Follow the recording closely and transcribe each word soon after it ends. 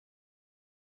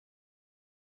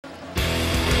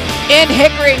In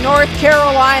Hickory, North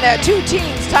Carolina, two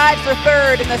teams tied for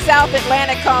third in the South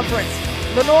Atlantic Conference.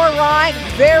 Lenoir-Rhyne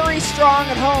very strong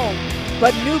at home,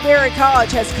 but Newberry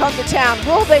College has come to town.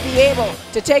 Will they be able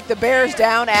to take the Bears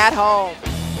down at home?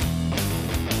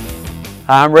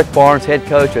 Hi, I'm Rick Barnes, head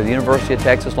coach of the University of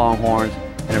Texas Longhorns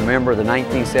and a member of the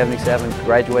 1977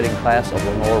 graduating class of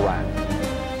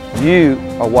Lenoir-Rhyne. You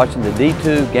are watching the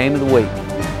D2 Game of the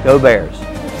Week. Go Bears!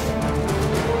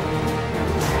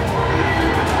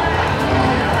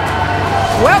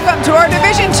 Welcome to our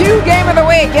Division II Game of the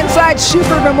Week inside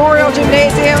Schuper Memorial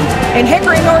Gymnasium in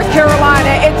Hickory, North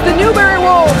Carolina. It's the Newberry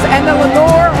Wolves and the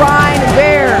Lenoir-Rhyne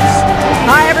Bears.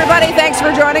 Hi everybody, thanks for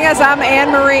joining us. I'm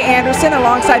Anne-Marie Anderson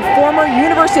alongside former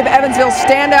University of Evansville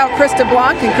standout Krista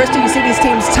Blanc. And Krista, you see these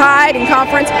teams tied in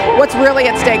conference. What's really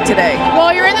at stake today?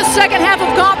 Well, you're in the second half of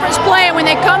conference play, and when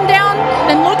they come down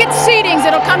and look at seedings,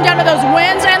 it'll come down to those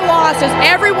wins and losses.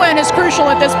 Every win is crucial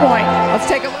at this point. Let's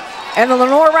take a look. And the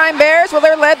Lenoir-Rhyne Bears, well,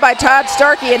 they're led by Todd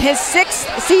Starkey. In his sixth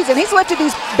season, he's lifted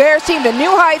these Bears team to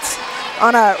new heights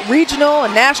on a regional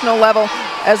and national level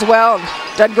as well.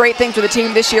 Done great things with the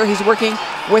team this year. He's working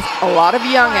with a lot of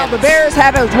youngins. The Bears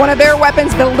have as one of their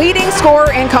weapons the leading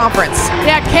scorer in conference.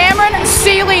 Yeah, Cameron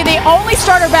Seeley, the only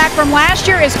starter back from last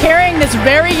year, is carrying this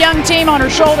very young team on her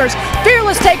shoulders.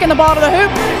 Fearless taking the ball to the hoop,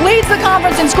 leads the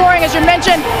conference in scoring. As you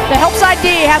mentioned, the help side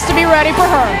D has to be ready for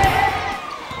her.